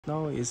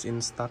Now is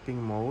in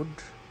stacking mode.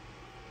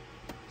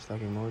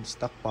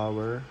 Stack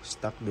power,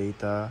 stack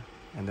data,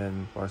 and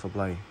then power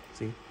supply.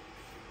 See?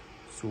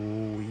 So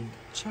we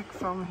check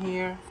from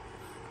here.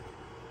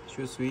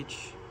 Should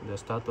switch the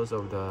status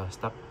of the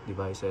stack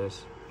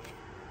devices.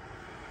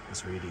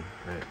 It's ready,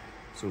 right?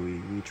 So we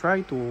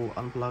try to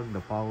unplug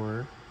the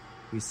power.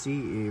 We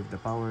see if the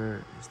power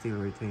is still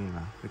retained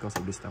because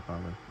of this stack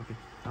power. Okay,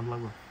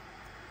 unplug.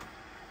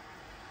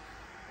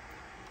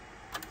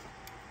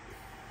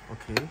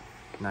 Okay,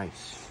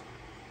 nice.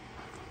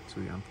 So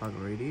we unplug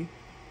already.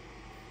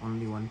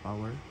 Only one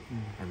power,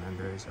 and then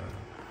there is a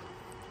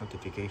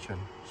notification.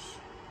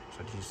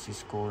 So this is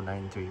Cisco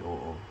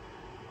 9300.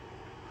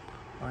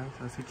 Alright,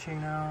 so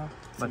switching now.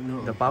 But no,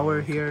 the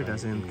power here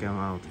doesn't come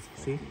out.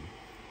 See?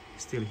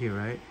 Still here,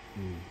 right?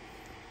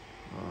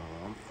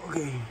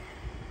 Okay.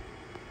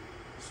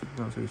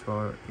 Signal switch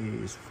power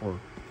is 4.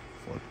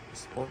 4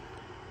 is 4.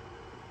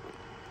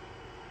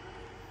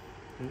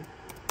 Okay.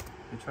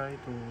 We try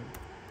to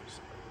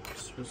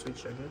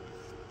switch again.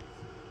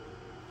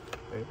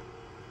 Okay.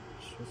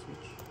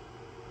 Switch.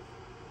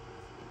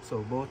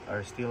 So both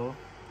are still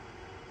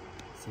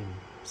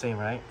same,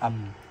 right? Up.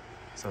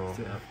 So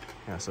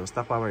yeah, so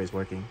stack power is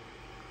working.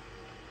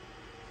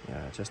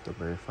 Yeah, just to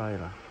verify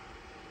lah.